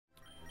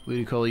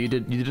Ludicolo, you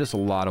did us a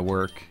lot of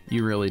work.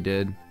 You really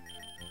did.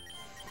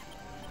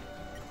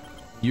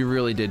 You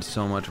really did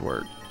so much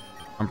work.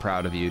 I'm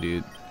proud of you,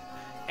 dude.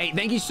 Hey,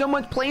 thank you so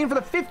much playing for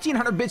the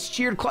 1500 bits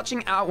cheered,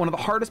 clutching out one of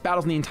the hardest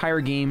battles in the entire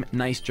game.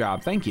 Nice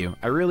job. Thank you.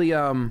 I really,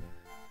 well,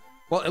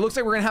 it looks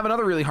like we're gonna have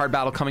another really hard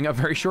battle coming up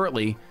very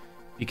shortly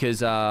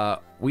because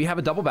we have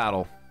a double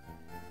battle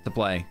to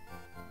play.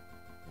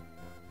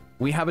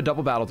 We have a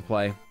double battle to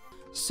play.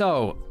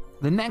 So,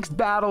 the next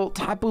battle,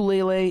 Tapu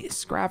Lele,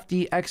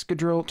 Scrafty,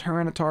 Excadrill,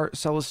 Tyranitar,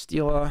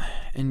 Celesteela,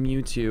 and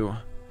Mewtwo.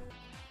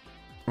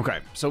 Okay,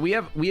 so we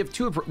have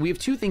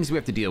two things we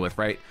have to deal with,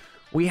 right?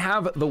 We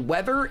have the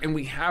weather and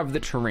we have the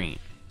terrain.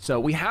 So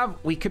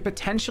we could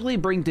potentially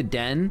bring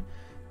Deden.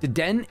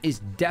 Deden is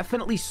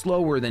definitely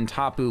slower than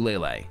Tapu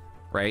Lele,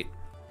 right?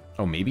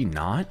 Oh, maybe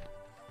not?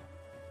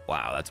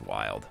 Wow, that's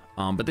wild.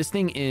 But this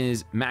thing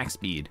is max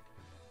speed.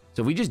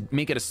 So if we just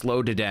make it a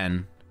slow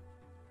Deden,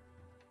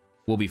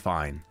 we'll be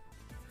fine.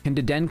 Can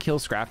Deden kill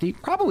Scrafty?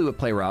 Probably with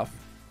Play Rough.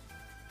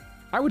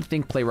 I would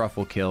think Play Rough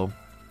will kill.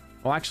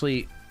 Well,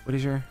 actually, what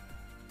is your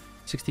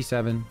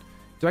 67?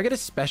 Do I get a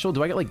special?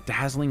 Do I get like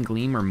Dazzling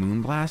Gleam or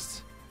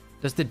Moonblast?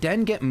 Does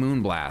Deden get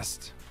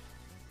Moonblast?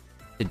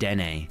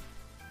 Dedenne.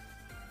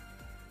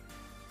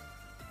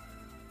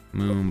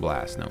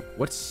 Moonblast, no.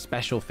 What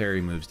special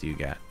fairy moves do you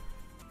get?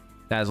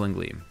 Dazzling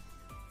Gleam.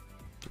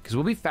 Because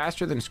we'll be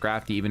faster than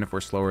Scrafty even if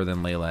we're slower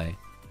than Lele.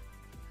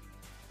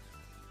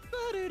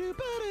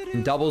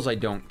 In doubles, I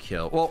don't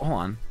kill. Well, hold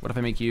on. What if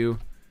I make you...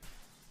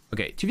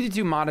 Okay,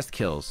 252 modest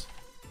kills.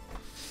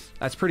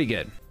 That's pretty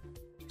good.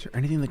 Is there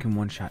anything that can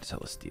one-shot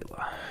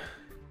Celesteela?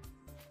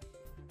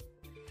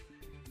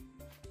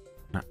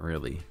 Not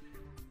really.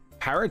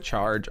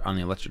 Paracharge on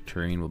the electric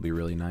terrain will be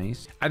really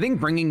nice. I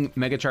think bringing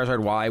Mega Charizard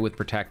Y with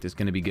Protect is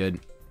going to be good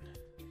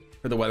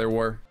for the Weather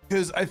War.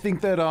 Because I think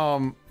that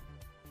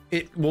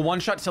it will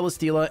one-shot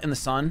Celesteela in the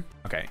sun.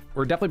 Okay,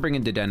 we're definitely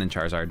bringing Deden and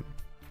Charizard.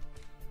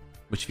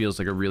 Which feels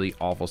like a really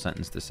awful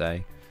sentence to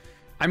say.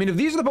 I mean, if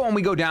these are the Pokemon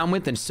we go down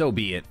with, then so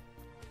be it.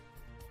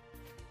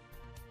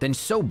 Then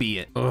so be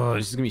it. Oh,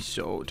 this is gonna be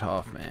so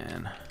tough,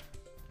 man.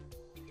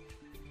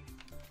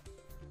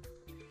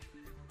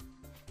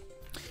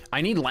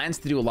 I need Lance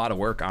to do a lot of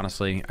work,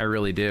 honestly. I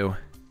really do.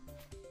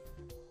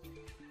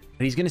 And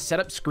he's gonna set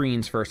up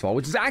screens first of all,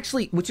 which is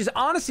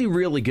honestly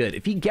really good.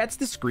 If he gets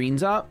the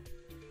screens up,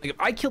 like if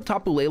I kill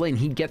Tapu Lele and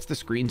he gets the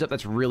screens up,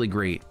 that's really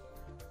great.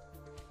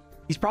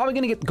 He's probably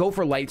gonna go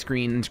for light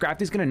screen and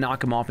Scrafty's gonna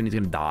knock him off and he's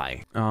gonna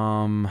die.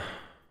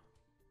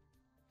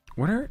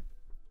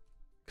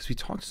 Because we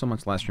talked so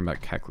much last stream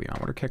about Kecleon.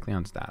 What are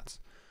Kecleon's stats?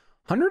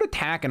 100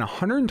 attack and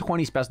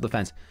 120 special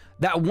defense.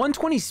 That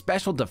 120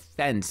 special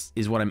defense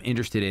is what I'm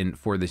interested in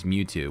for this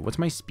Mewtwo. What's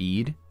my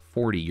speed?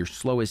 40. You're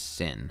slow as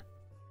sin.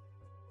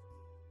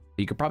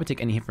 You could probably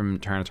take any hit from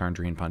Tyranitar and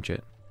Drain Punch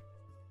it.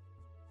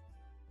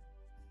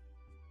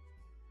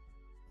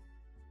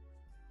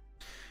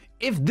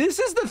 If this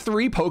is the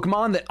 3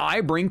 Pokemon that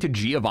I bring to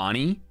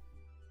Giovanni,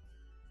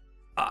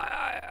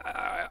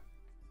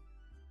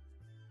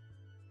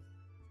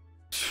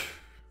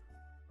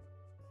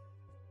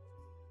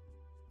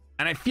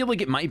 and I feel like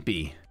it might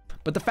be,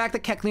 but the fact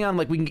that Kecleon,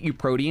 like we can get you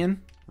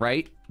Protean,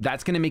 right?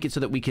 That's gonna make it so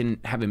that we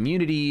can have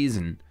immunities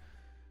and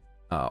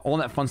all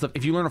that fun stuff.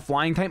 If you learn a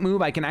flying type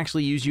move, I can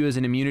actually use you as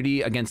an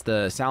immunity against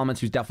the Salamence,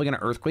 who's definitely gonna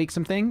Earthquake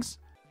some things.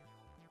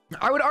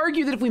 I would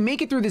argue that if we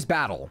make it through this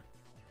battle,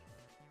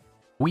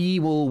 we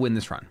will win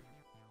this run.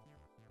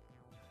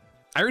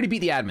 I already beat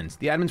the admins.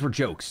 The admins were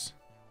jokes.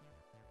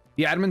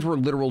 The admins were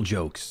literal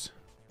jokes.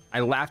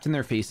 I laughed in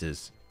their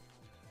faces.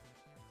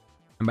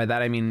 And by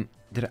that, I mean,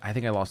 I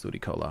think I lost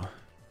Ludicolo.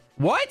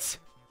 What?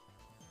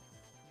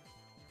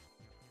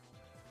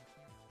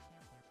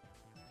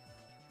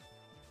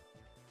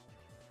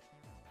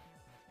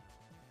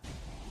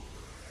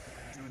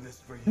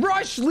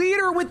 Rush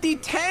leader with the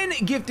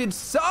 10 gifted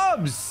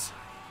subs.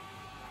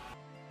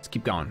 Let's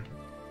keep going.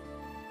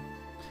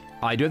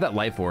 I do have that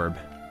life orb.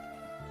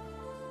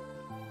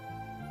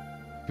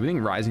 Do you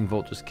think Rising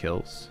Volt just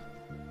kills?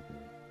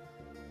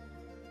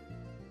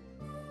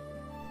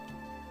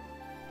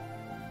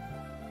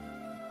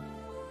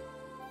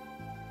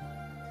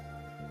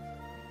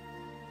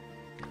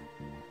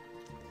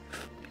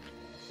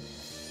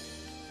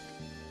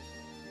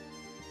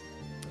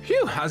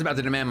 Phew, I was about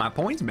to demand my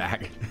points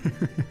back.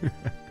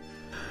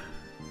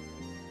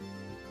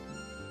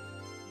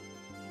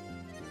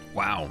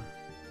 Wow.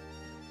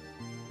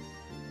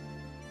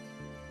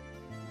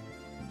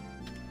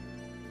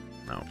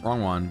 No,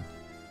 wrong one.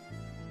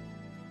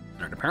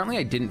 All right, apparently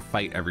I didn't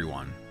fight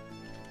everyone.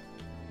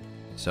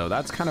 So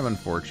that's kind of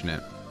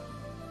unfortunate.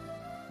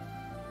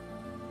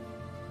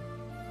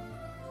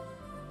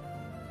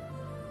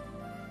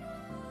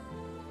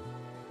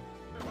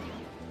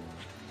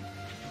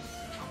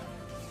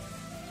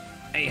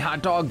 Hey,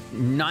 Hot Dog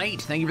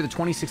Knight, thank you for the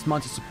 26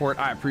 months of support.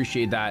 I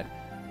appreciate that.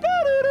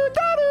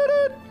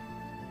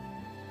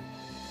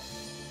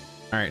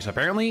 All right, so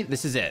apparently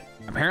this is it.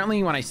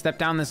 Apparently when I step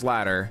down this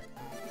ladder,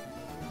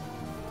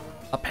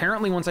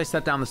 once I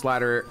step down this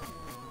ladder,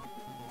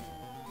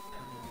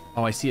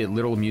 Oh, I see a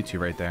little Mewtwo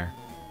right there.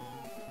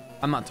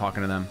 I'm not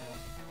talking to them.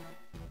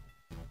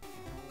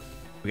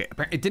 Okay,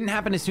 it didn't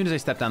happen as soon as I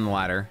stepped down the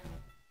ladder.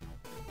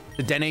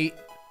 The Dene...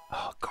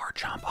 Oh,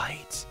 Garchomp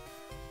bites.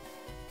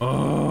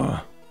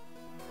 Oh.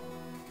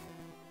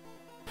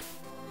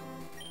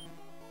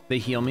 They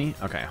heal me?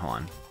 Okay, hold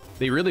on.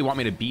 They really want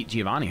me to beat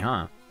Giovanni,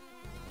 huh?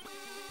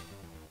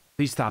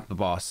 Please stop the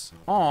boss.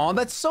 Oh,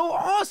 that's so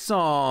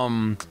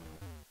awesome.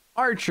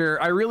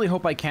 Archer, I really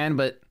hope I can,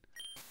 but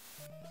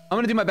I'm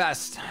gonna do my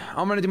best.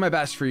 I'm gonna do my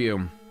best for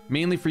you.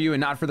 Mainly for you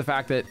and not for the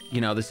fact that,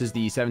 you know, this is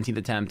the 17th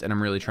attempt and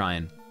I'm really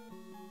trying.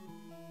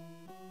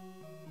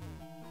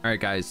 All right,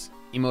 guys,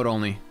 emote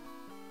only.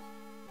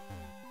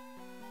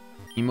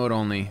 Emote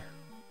only.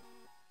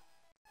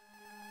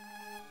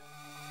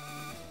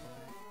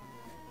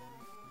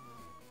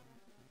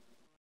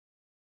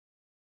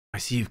 I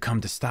see you've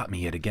come to stop me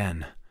yet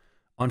again.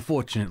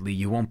 Unfortunately,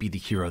 you won't be the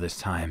hero this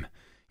time.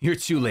 You're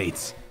too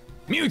late.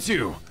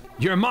 Mewtwo,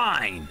 you're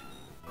mine!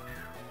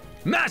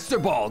 Master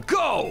Ball,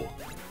 go!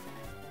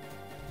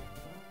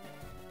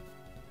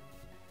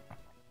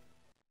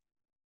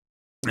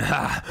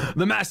 Ah,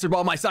 the Master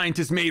Ball my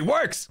scientist made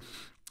works!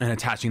 And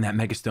attaching that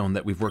Mega Stone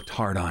that we've worked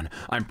hard on,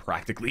 I'm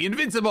practically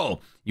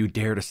invincible! You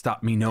dare to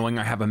stop me knowing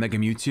I have a Mega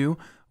Mewtwo?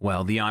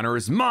 Well, the honor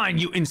is mine,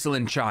 you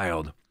insolent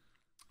child!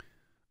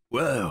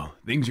 Whoa,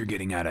 things are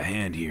getting out of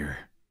hand here.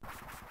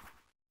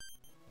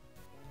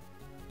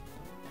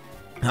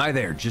 Hi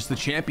there, just the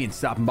champion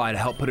stopping by to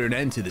help put an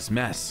end to this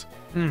mess.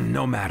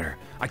 No matter.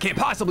 I can't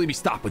possibly be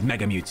stopped with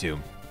Mega Mewtwo.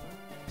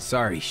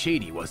 Sorry,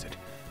 Shady was it?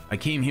 I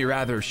came here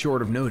rather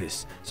short of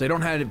notice, so I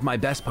don't have my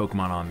best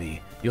Pokemon on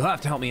me. You'll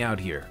have to help me out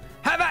here.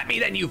 Have at me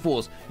then, you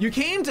fools! You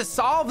came to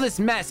solve this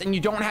mess and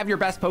you don't have your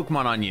best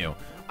Pokemon on you.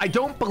 I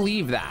don't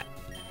believe that.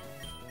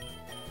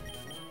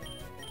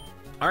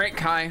 All right,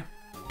 Kai.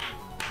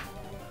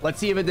 Let's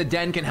see if the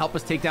Den can help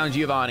us take down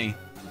Giovanni.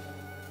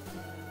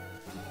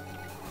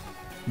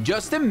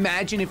 Just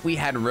imagine if we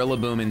had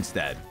Rillaboom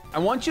instead. I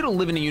want you to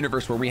live in a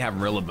universe where we have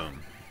Rillaboom.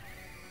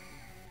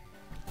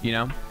 You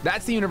know,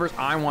 that's the universe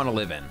I want to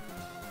live in.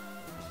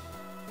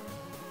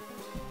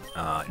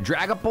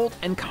 Dragapult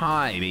and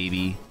Kai,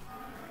 baby.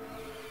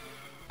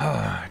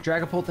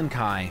 Dragapult and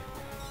Kai.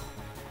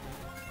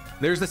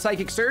 There's the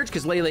Psychic Surge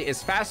because Lele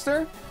is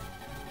faster.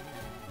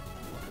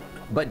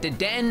 But the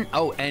Den,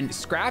 oh, and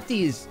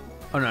Scrafty is,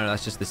 oh no,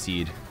 that's just the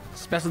seed.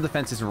 Special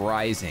defense is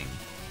rising.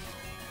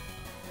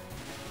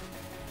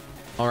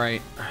 All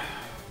right.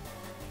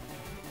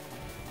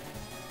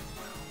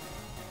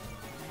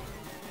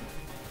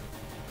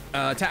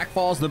 Attack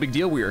falls, no big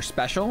deal. We are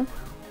special.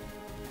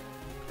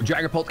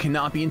 Dragapult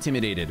cannot be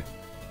intimidated.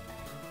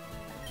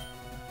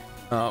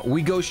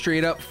 We go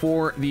straight up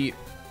for the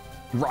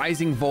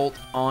Rising Volt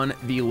on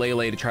the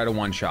Lele to try to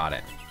one-shot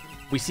it.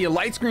 We see a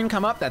light screen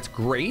come up. That's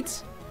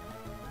great.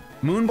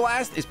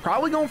 Moonblast is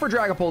probably going for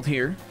Dragapult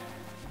here.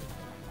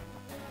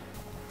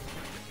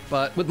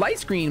 But with light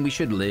screen, we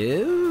should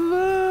live.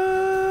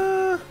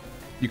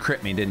 You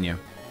crit me, didn't you?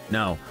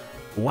 No.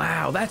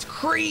 Wow, that's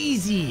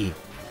crazy.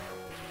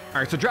 All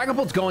right, so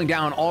Dragapult's going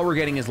down. All we're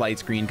getting is light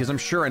screen because I'm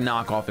sure a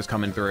knockoff is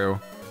coming through.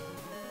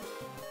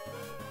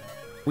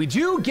 We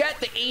do get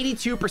the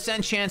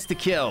 82% chance to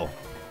kill.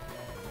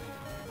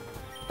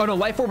 Oh no,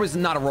 Life Orb was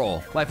not a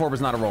roll. Life Orb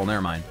was not a roll,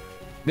 never mind.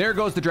 There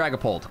goes the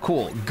Dragapult,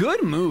 cool.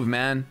 Good move,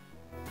 man.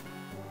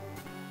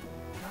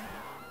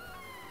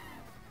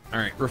 All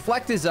right,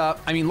 Reflect is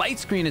up. I mean, Light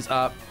Screen is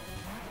up.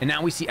 And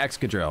now we see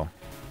Excadrill.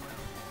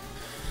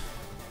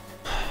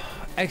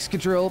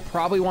 Excadrill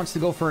probably wants to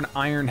go for an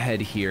Iron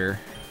Head here.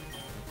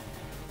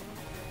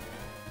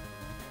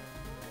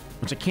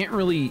 Which I can't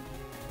really,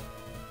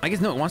 I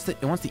guess no, it wants to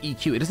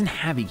EQ. It doesn't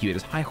have EQ, it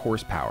has high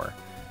horsepower.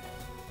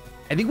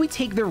 I think we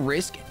take the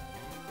risk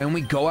and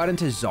we go out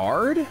into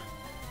Zard.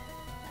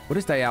 What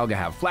does Dialga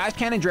have? Flash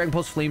Cannon, Dragon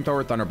Pulse,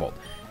 Flamethrower, Thunderbolt.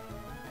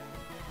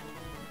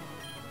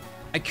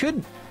 I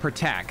could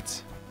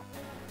Protect.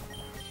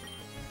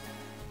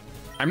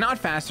 I'm not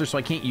faster, so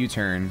I can't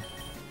U-turn.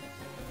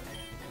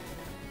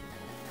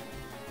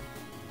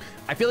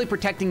 I feel like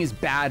protecting is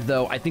bad,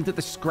 though. I think that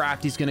the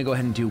Scrafty's gonna go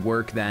ahead and do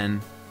work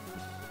then.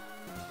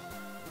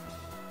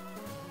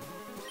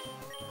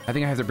 I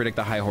think I have to predict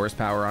the high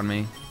horsepower on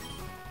me.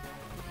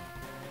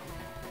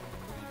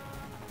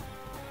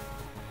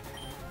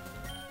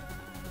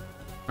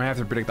 I have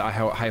to predict the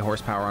high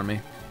horsepower on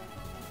me.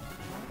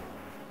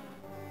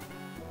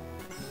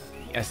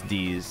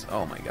 SDs.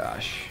 Oh my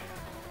gosh.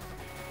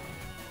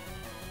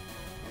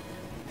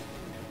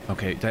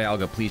 Okay,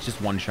 Dialga, please,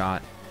 just one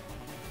shot.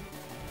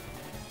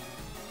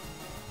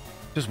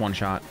 Just one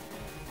shot.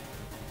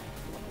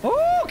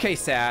 Oh, okay,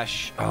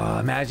 Sash. Oh,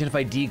 imagine if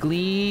I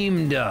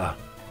de-gleamed.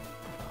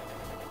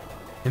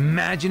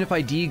 Imagine if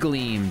I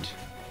de-gleamed.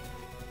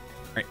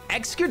 All right,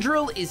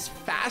 Excadrill is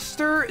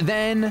faster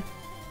than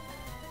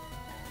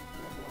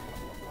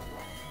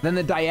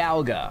the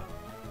Dialga.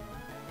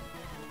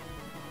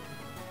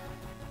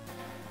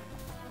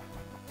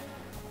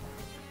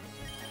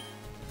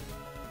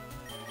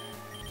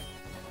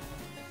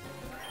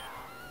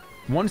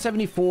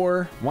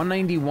 $174,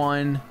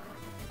 $191.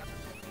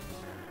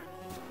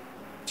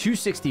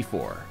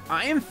 264.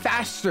 I am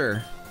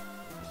faster.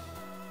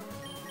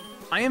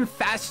 I am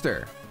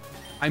faster.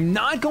 I'm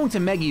not going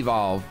to Mega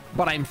Evolve,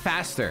 but I'm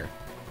faster.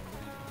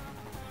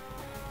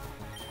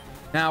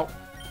 Now,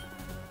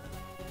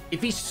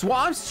 if he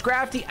swaps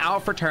Scrafty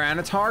out for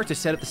Tyranitar to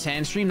set up the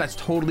Sandstream, that's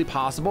totally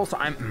possible. So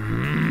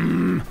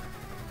I'm...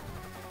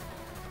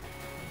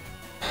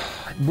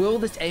 Will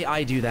this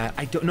AI do that?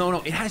 I don't... No,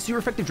 it has super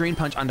effective Drain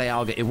Punch on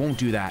Dialga. It won't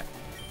do that.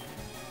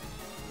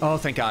 Oh,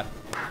 thank God.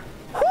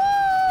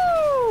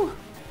 Woo!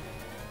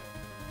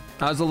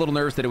 I was a little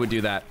nervous that it would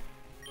do that.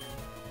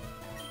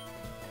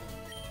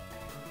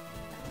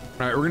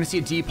 All right, we're going to see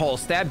a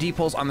D-Pulse. Stab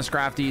D-Pulse on the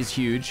Scrafty is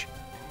huge.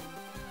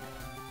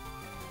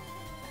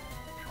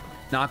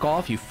 Knock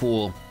off, you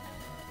fool.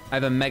 I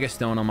have a Mega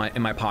Stone on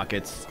in my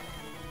pockets.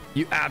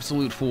 You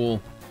absolute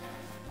fool.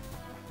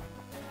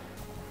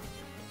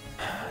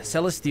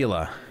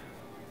 Celesteela.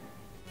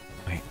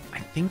 Wait, I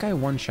think I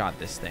one-shot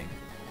this thing.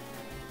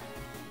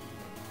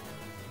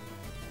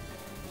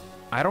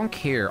 I don't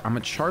care. I'm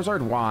a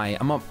Charizard Y.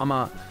 I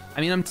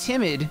mean, I'm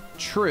timid,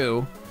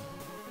 true.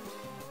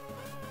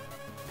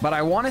 But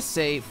I want to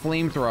say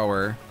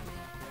Flamethrower.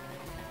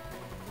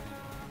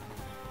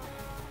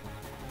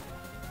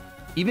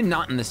 Even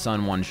not in the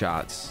sun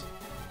one-shots.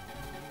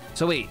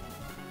 So wait,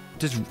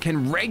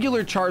 can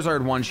regular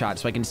Charizard one-shot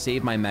so I can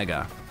save my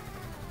Mega?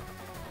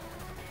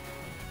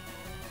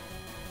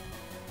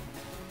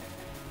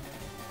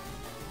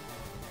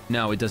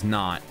 No, it does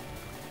not.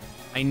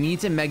 I need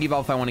to Mega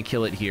Evolve if I want to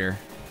kill it here.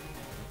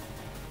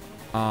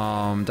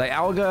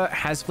 Dialga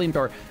has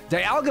Flamethrower.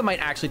 Dialga might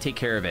actually take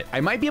care of it.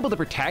 I might be able to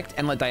protect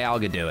and let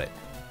Dialga do it.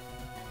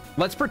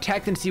 Let's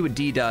protect and see what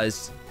D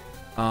does.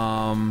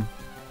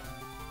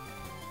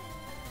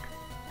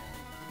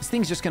 This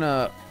thing's just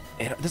gonna...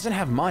 It doesn't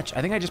have much.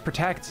 I think I just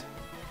protect.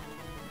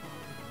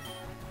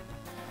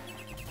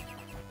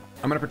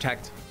 I'm gonna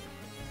protect.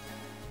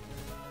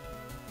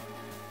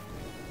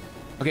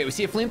 Okay, we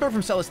see a Flamethrower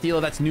from Celesteela.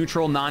 That's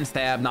neutral,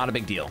 non-stab, not a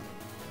big deal.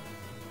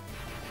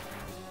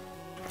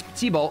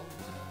 T-Bolt.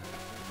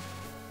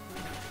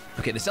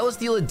 Okay, the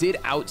Celesteela did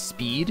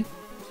outspeed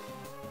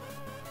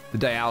the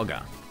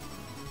Dialga.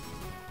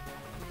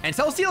 And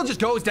Celesteela just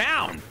goes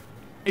down.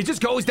 It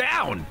just goes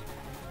down.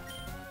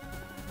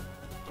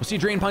 We'll see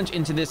Drain Punch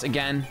into this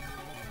again.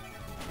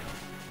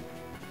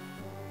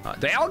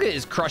 Dialga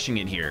is crushing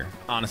it here,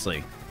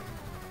 honestly.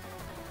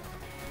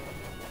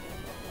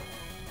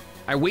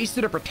 I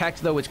wasted a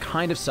Protect, though, which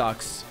kind of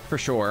sucks, for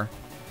sure.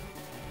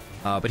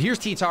 But here's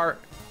T-Tar.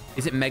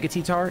 Is it Mega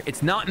T-Tar?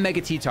 It's not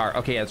Mega T-Tar.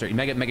 Okay, yeah, that's right.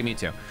 Mega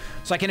Mewtwo.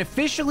 So I can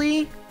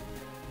officially...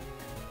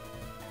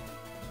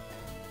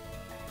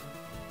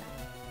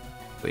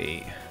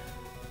 Wait.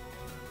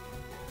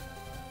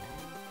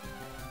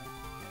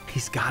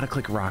 He's got to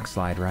click Rock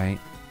Slide, right?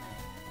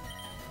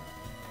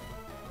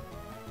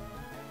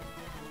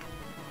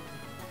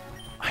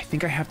 I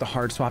think I have to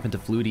hard swap into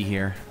Flutie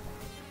here.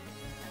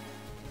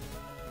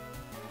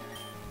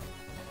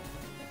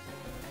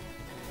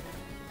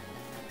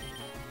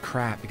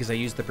 Crap, because I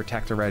used the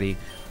Protect already.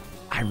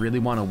 I really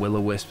want to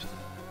Will-O-Wisp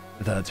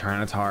the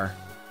Tyranitar.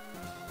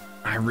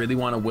 I really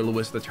want to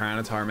Will-O-Wisp the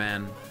Tyranitar,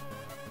 man.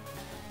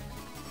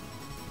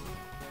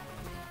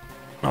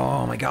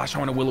 Oh my gosh, I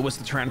want to Will-O-Wisp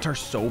the Tyranitar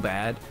so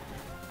bad.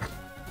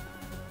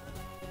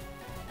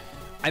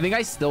 I think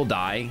I still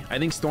die. I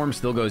think Storm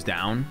still goes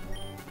down.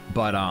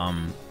 But,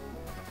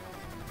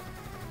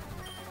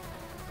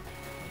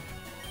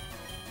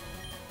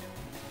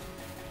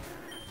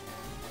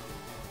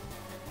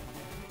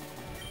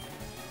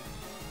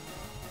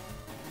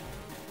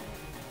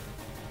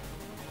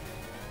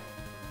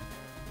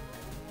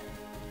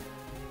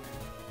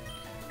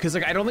 because,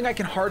 like, I don't think I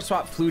can hard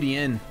swap Flutie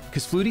in,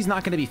 because Flutie's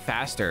not going to be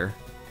faster.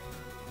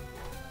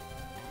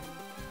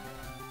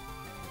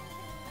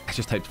 I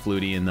just typed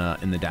Flutie in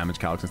the damage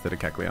calcs instead of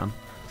Kecleon.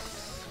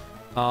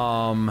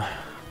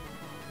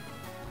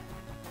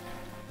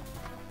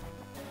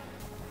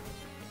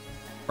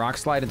 Rock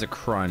Slide into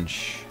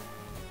Crunch.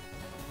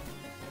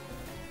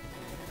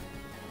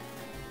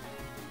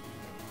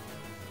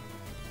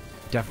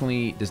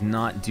 Definitely does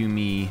not do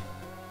me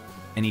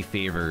any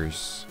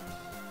favors.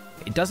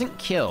 It doesn't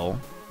kill.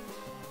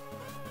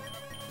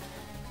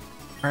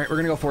 All right, we're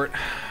gonna go for it.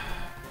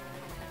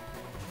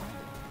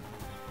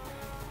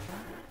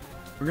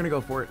 We're gonna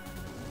go for it.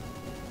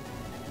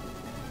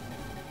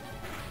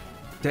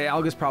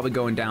 Dialga's probably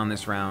going down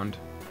this round.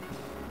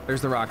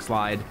 There's the Rock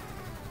Slide.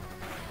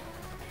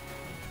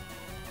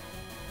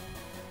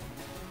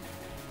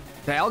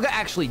 Dialga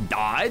actually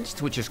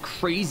dodged, which is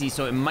crazy,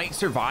 so it might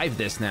survive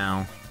this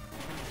now.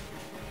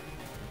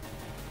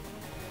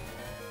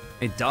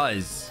 It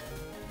does.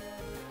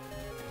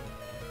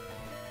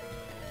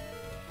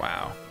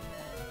 Wow.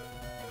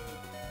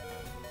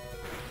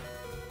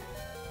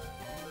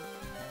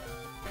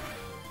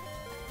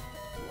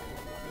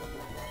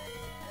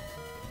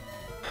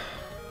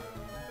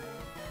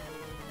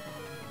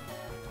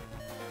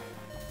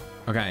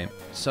 Okay,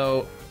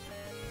 so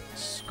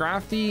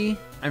Scrafty,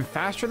 I'm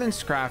faster than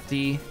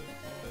Scrafty.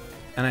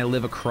 and I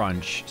live a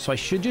crunch. So I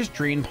should just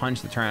Drain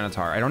Punch the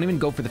Tyranitar. I don't even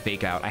go for the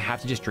Fake Out. I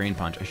have to just Drain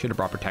Punch. I should have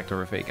brought Protect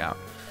over Fake Out.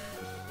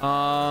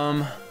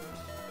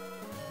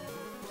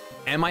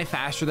 Am I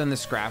faster than the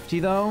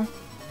Scrafty, though?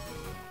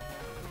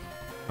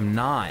 I'm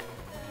not.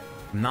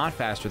 I'm not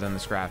faster than the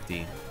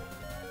Scrafty.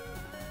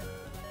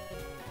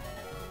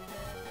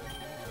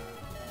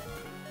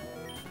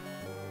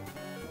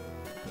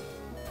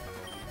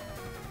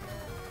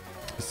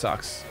 This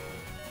sucks.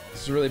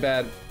 This is really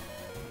bad.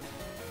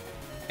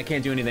 I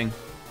can't do anything.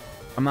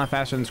 I'm not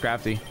faster than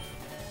Scrafty.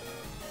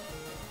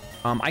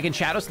 I can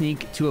Shadow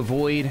Sneak to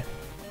avoid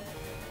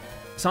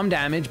some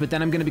damage, but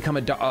then I'm going to become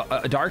a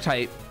Dark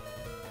type.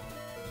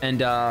 And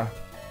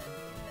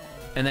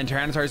then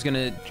Tyranitar is going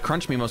to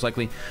crunch me most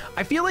likely.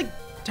 I feel like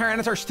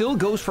Tyranitar still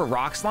goes for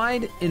Rock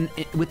Slide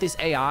with this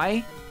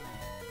AI.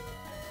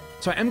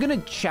 So I'm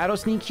going to Shadow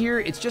Sneak here.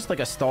 It's just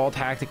like a stall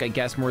tactic, I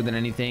guess, more than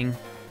anything.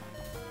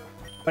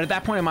 But at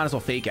that point, I might as well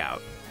Fake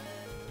Out.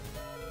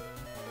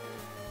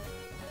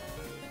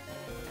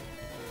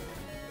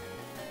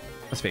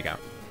 Let's Fake Out.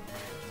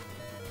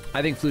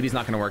 I think Flutie's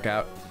not going to work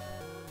out.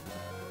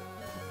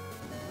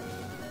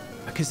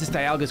 Because this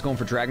Dialga's going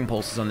for Dragon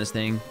Pulses on this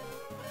thing.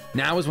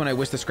 Now is when I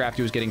wish the Scrafty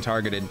was getting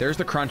targeted. There's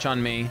the crunch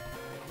on me.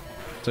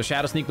 So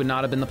Shadow Sneak would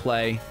not have been the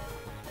play.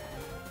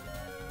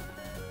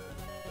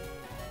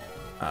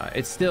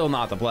 It's still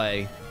not the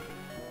play.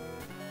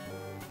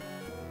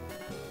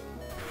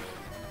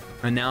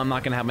 And now I'm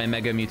not going to have my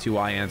Mega Mewtwo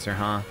Y answer,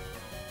 huh?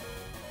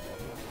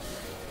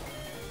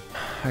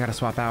 I got to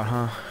swap out,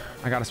 huh?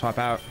 I got to swap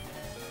out.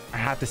 I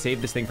have to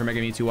save this thing for Mega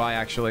Mewtwo Y,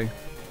 actually.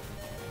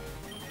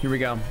 Here we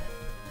go.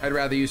 I'd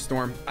rather use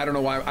Storm. I don't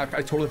know why. I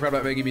totally forgot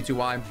about Mega Mewtwo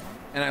Y.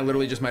 And I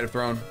literally just might have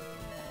thrown.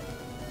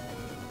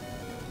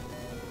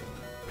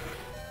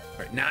 All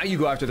right, now you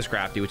go after the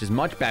Scrafty, which is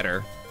much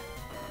better.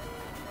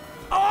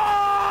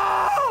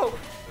 Oh!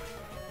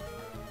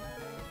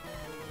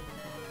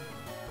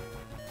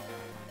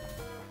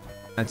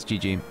 That's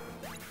GG.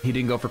 He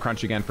didn't go for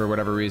Crunch again for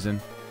whatever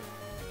reason.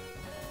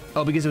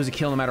 Oh, because it was a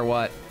kill no matter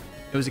what.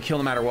 It was a kill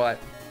no matter what.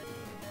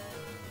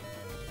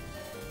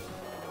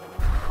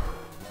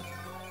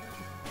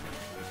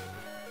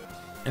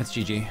 That's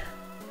GG.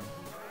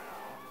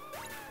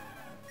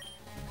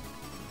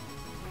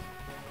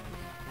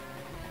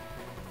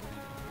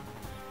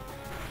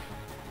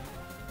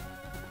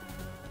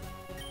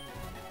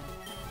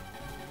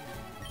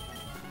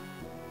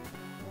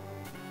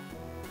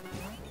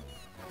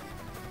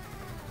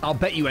 I'll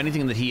bet you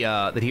anything that he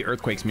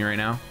earthquakes me right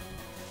now.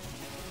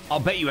 I'll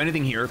bet you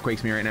anything he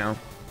earthquakes me right now.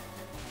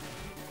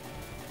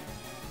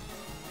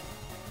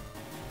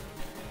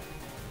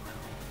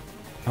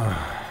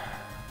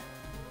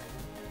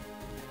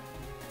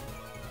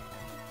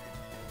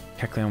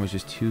 Kecleon was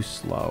just too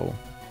slow.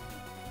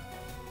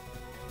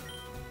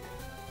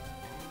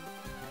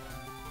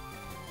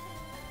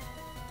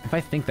 If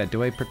I think that,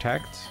 do I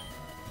protect?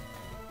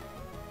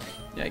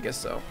 Yeah, I guess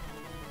so.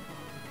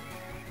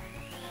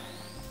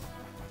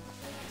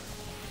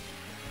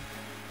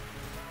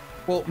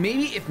 Well,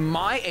 maybe if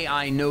my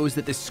AI knows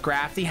that this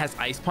Scrafty has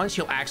Ice Punch,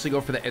 he'll actually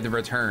go for the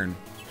return.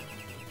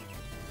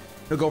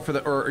 He'll go for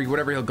the, or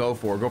whatever he'll go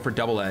for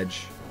Double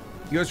Edge.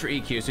 He goes for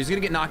EQ, so he's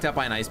gonna get knocked out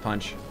by an Ice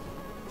Punch.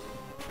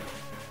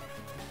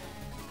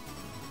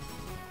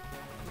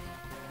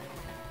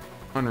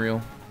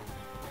 Unreal.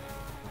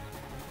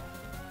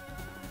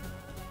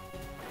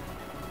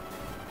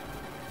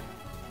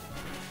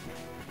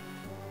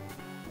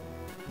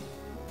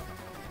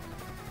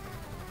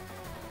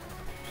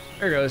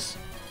 There it goes.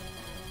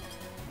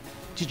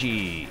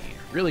 GG.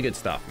 Really good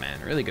stuff, man.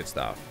 Really good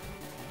stuff.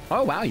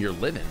 Oh, wow, you're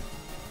living.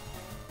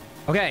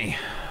 Okay.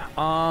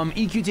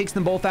 EQ takes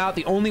them both out.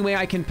 The only way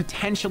I can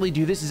potentially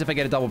do this is if I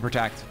get a double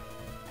protect.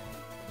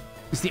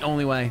 It's the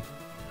only way.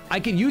 I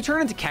could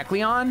U-turn into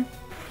Kecleon,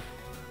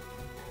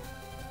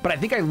 but I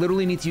think I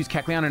literally need to use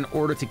Kecleon in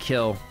order to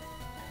kill.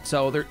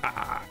 So there,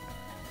 I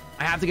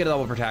have to get a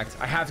double protect.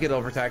 I have to get a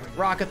double protect.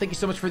 Raka, thank you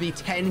so much for the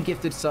 10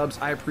 gifted subs.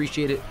 I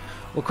appreciate it.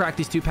 We'll crack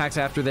these 2 packs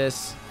after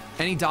this.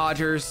 Any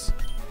Dodgers?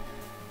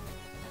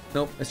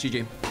 Nope, that's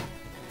GG.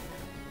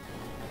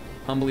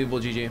 Unbelievable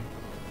GG.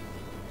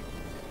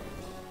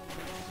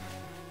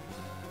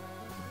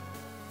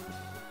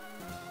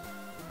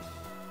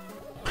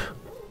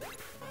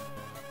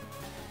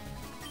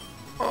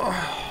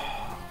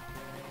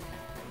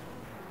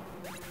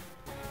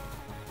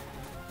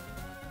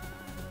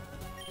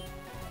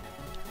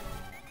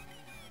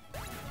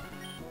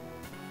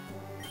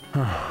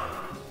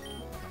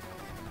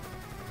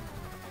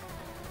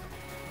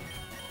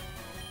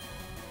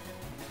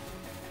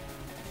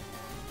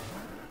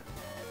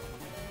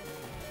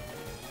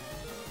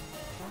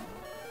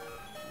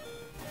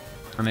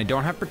 And I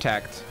don't have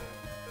protect.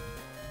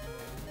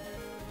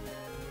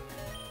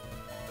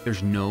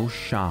 There's no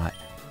shot.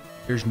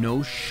 There's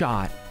no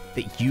shot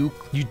that you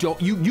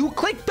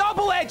click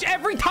double edge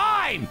every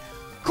time.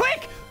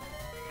 Click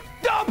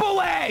double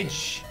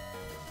edge.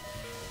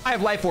 I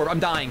have life orb. I'm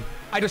dying.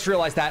 I just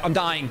realized that. I'm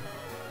dying.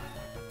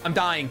 I'm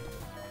dying.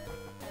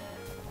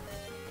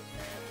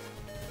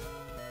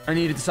 I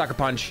needed the sucker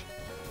punch.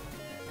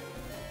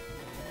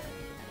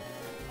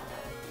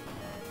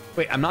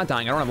 Wait, I'm not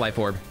dying. I don't have life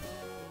orb.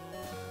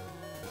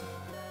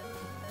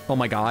 Oh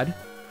my god.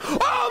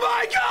 Oh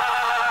my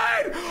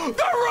god!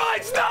 The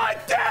run's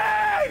not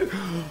dead!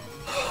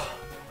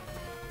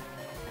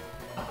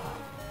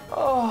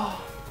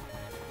 Oh.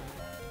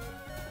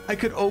 I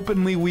could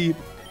openly weep.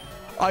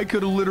 I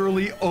could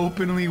literally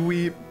openly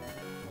weep.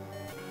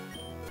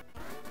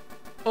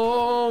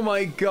 Oh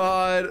my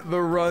god,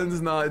 the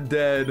run's not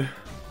dead.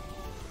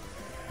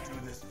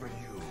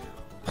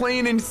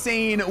 Plain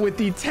insane with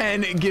the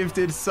 10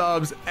 gifted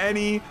subs.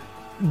 Any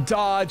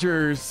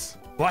Dodgers?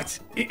 What?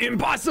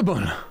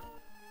 Impossible.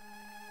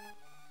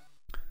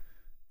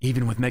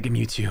 Even with Mega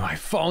Mewtwo, I've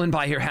fallen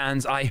by your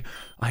hands. I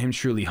am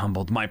truly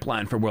humbled. My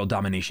plan for world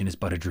domination is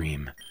but a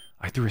dream.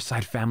 I threw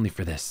aside family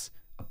for this,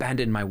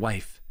 abandoned my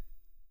wife,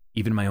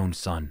 even my own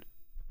son.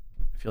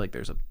 I feel like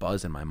there's a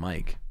buzz in my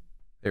mic.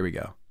 There we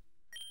go.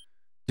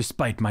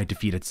 Despite my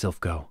defeat at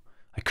Silphgo,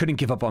 I couldn't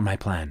give up on my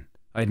plan.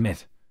 I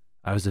admit,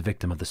 I was a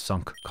victim of the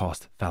sunk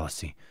cost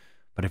fallacy,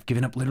 but I've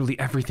given up literally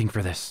everything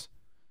for this.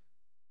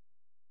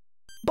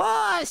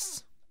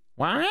 Boss!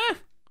 What?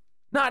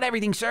 Not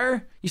everything,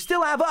 sir. You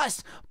still have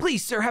us.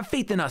 Please, sir, have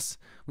faith in us.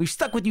 We've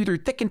stuck with you through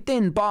thick and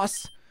thin,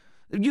 boss.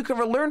 You can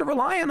learn to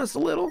rely on us a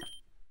little.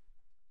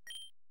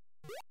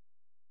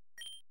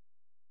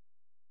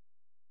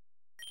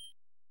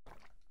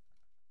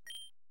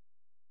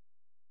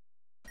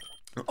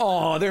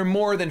 Oh, they're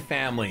more than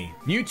family.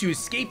 Mewtwo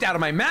escaped out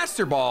of my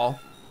Master Ball.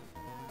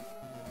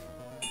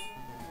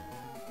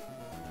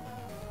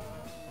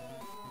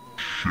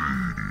 Shady.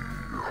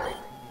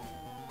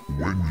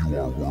 When you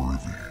are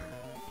worthy,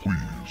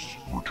 please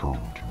return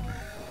to me.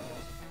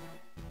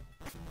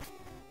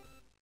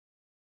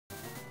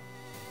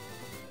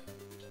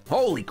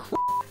 Holy crap.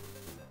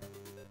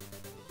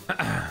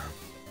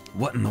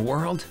 What in the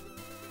world?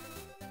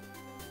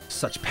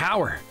 Such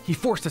power. He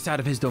forced us out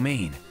of his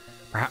domain.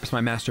 Perhaps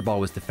my Master Ball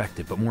was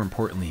defective, but more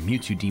importantly,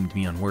 Mewtwo deemed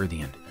me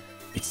unworthy and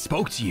it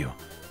spoke to you.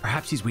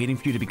 Perhaps he's waiting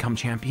for you to become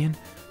champion?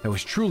 That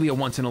was truly a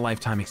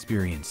once-in-a-lifetime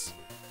experience.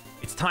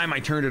 It's time I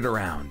turned it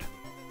around.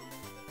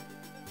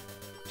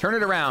 Turn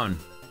it around,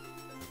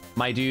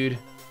 my dude.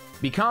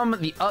 Become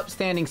the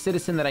upstanding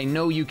citizen that I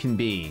know you can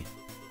be.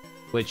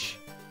 Which,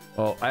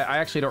 well, I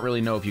actually don't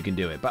really know if you can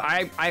do it, but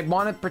I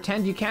want to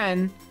pretend you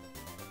can.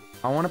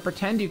 I want to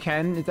pretend you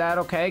can. Is that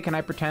okay? Can I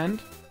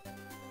pretend?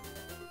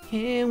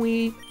 Can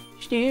we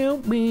still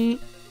be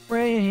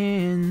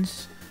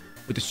friends?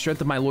 With the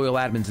strength of my loyal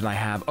admins that I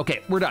have.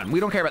 Okay, we're done. We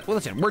don't care about, well,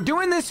 listen, we're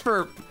doing this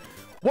for,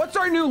 what's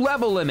our new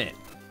level limit?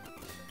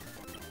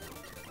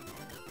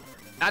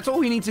 That's what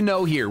we need to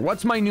know here.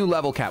 What's my new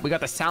level cap? We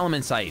got the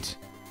Salomon sight.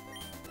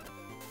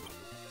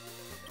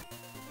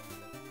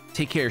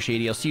 Take care,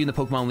 Shady. I'll see you in the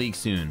Pokemon League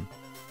soon.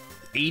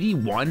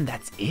 81,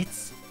 that's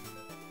it?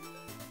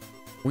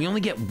 We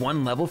only get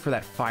one level for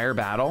that fire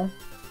battle?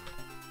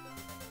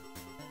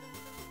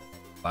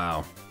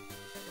 Wow.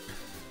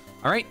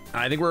 All right,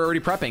 I think we're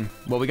already prepping.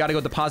 Well, we gotta go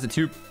deposit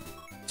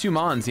two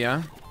Mons,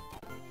 yeah?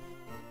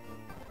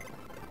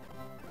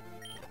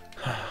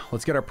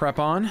 Let's get our prep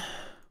on.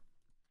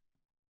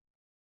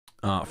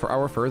 For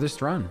our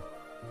furthest run.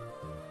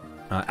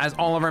 As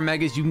all of our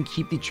megas, you can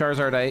keep the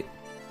Charizardite.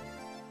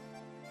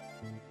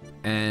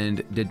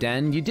 And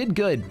Deden, you did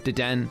good,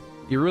 Deden.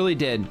 You really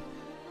did.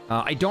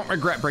 I don't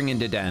regret bringing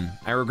Deden.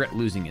 I regret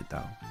losing it,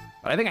 though.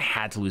 But I think I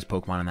had to lose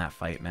Pokemon in that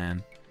fight,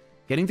 man.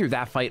 Getting through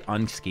that fight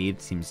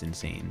unscathed seems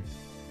insane.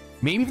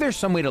 Maybe if there's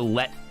some way to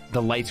let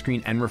the light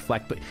screen and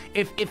reflect, but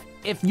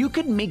if you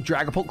could make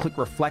Dragapult click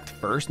reflect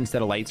first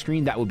instead of light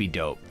screen, that would be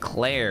dope.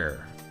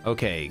 Claire.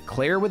 Okay,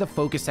 Claire with a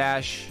Focus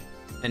Sash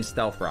and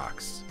Stealth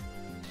Rocks.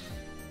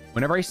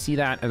 Whenever I see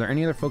that, are there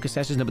any other Focus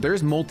Sashes? No, but there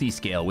is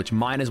Multi-Scale, which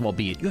might as well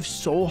be it. You have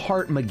Soul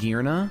Heart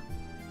Magearna.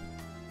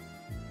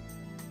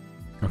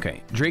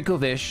 Okay,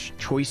 Dracovish,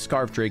 Choice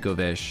Scarf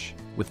Dracovish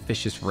with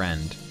Vicious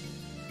Rend.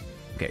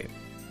 Okay,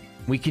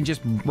 we can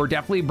just, we're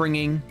definitely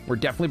bringing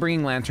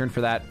Lantern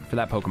for that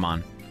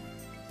Pokemon.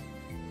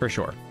 For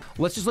sure.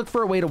 Let's just look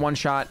for a way to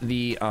one-shot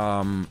the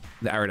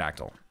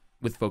Aerodactyl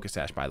with Focus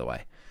Sash, by the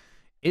way.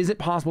 Is it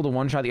possible to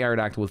one-shot the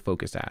Aerodactyl with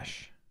Focus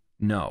Sash?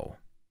 No,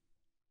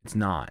 it's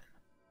not.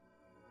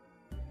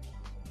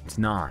 It's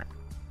not.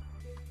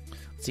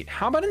 Let's see,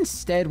 how about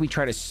instead we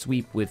try to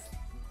sweep with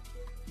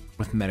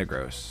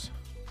Metagross?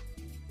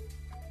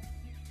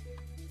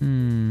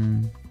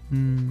 Can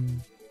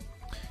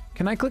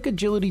I click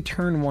Agility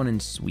turn 1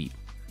 and sweep?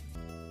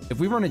 If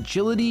we run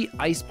Agility,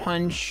 Ice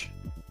Punch,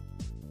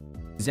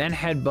 Zen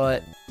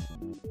Headbutt,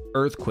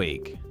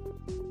 Earthquake,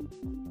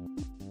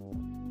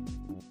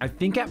 I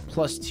think at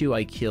 +2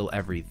 I kill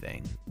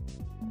everything.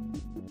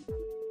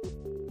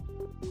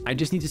 I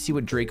just need to see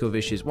what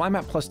Dracovish is. Well, I'm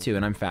at +2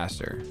 and I'm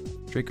faster.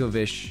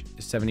 Dracovish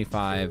is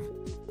 75.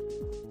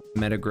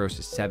 Metagross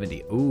is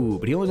 70. Ooh,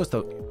 but he only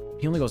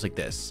goes like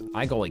this.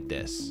 I go like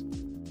this.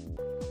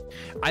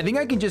 I think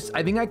I can just,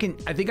 I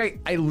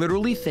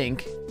literally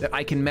think that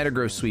I can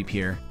Metagross sweep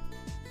here.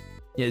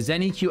 Yeah,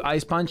 Zen EQ,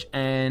 Ice Punch,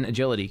 and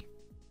Agility.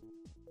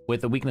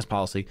 with a weakness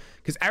policy,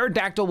 because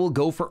Aerodactyl will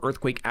go for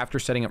Earthquake after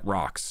setting up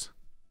rocks.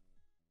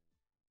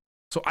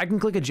 So I can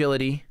click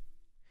agility.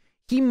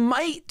 He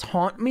might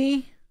taunt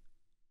me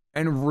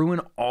and ruin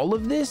all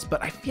of this,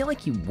 but I feel like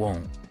he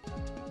won't.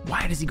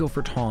 Why does he go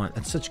for taunt?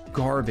 That's such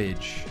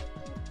garbage.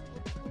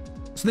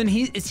 So then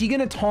is he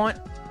gonna taunt?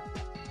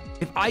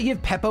 If I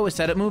give Peppo a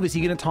setup move, is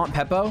he gonna taunt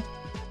Peppo?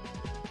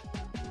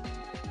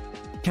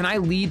 Can I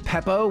lead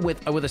Peppo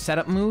with a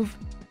setup move?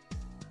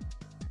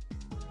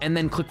 And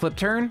then click flip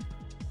turn?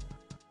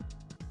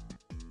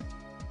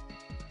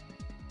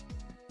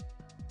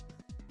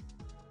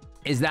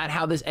 Is that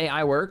how this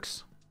AI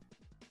works?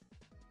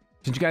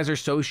 Since you guys are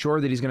so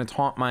sure that he's gonna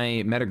taunt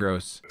my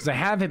Metagross. Because I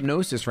have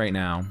Hypnosis right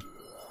now.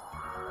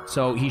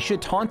 So he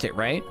should taunt it,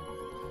 right?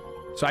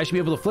 So I should be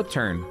able to flip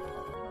turn.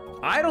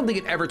 I don't think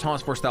it ever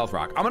taunts for Stealth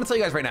Rock. I'm gonna tell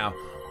you guys right now,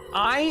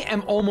 I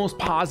am almost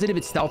positive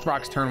it's Stealth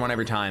Rock's turn 1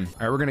 every time. All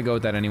right, we're gonna go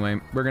with that anyway.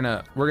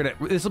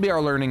 This will be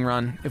our learning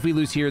run. If we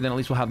lose here, then at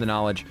least we'll have the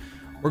knowledge.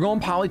 We're going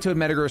Politoed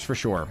Metagross for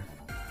sure.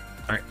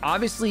 All right,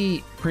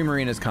 obviously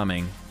Primarina's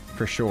coming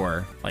for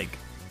sure. Like,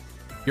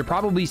 you're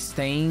probably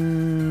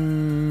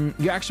staying,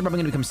 you're actually probably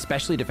gonna become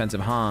specially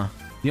defensive, huh?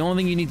 The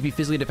only thing you need to be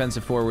physically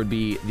defensive for would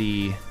be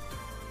the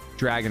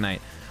Dragonite.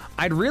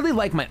 I'd really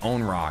like my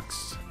own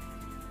rocks.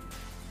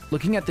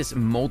 Looking at this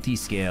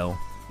multi-scale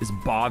is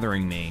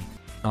bothering me.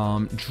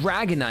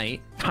 Dragonite,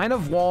 kind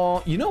of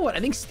wall. You know what? I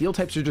think steel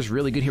types are just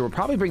really good here. We're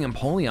probably bringing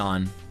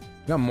Empoleon.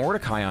 We got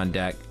Mordecai on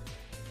deck.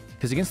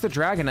 Because against the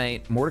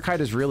Dragonite, Mordecai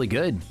is really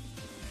good.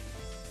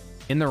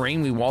 In the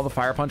rain, we wall the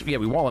Fire Punch. Yeah,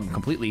 we wall him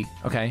completely.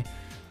 Okay.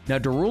 Now,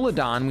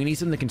 Duraludon, we need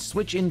something that can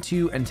switch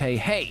into and say,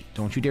 hey,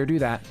 don't you dare do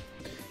that.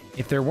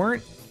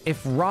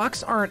 If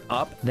rocks aren't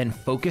up, then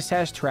Focus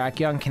Sash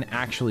Terrakion can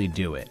actually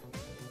do it.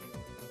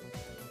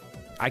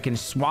 I can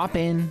swap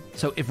in.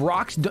 So if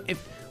rocks,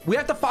 we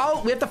have to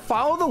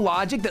follow the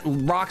logic that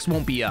rocks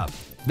won't be up.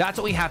 That's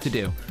what we have to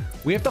do.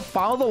 We have to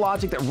follow the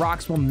logic that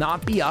rocks will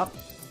not be up.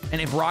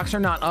 And if rocks are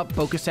not up,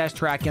 Focus Sash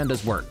Terrakion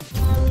does work.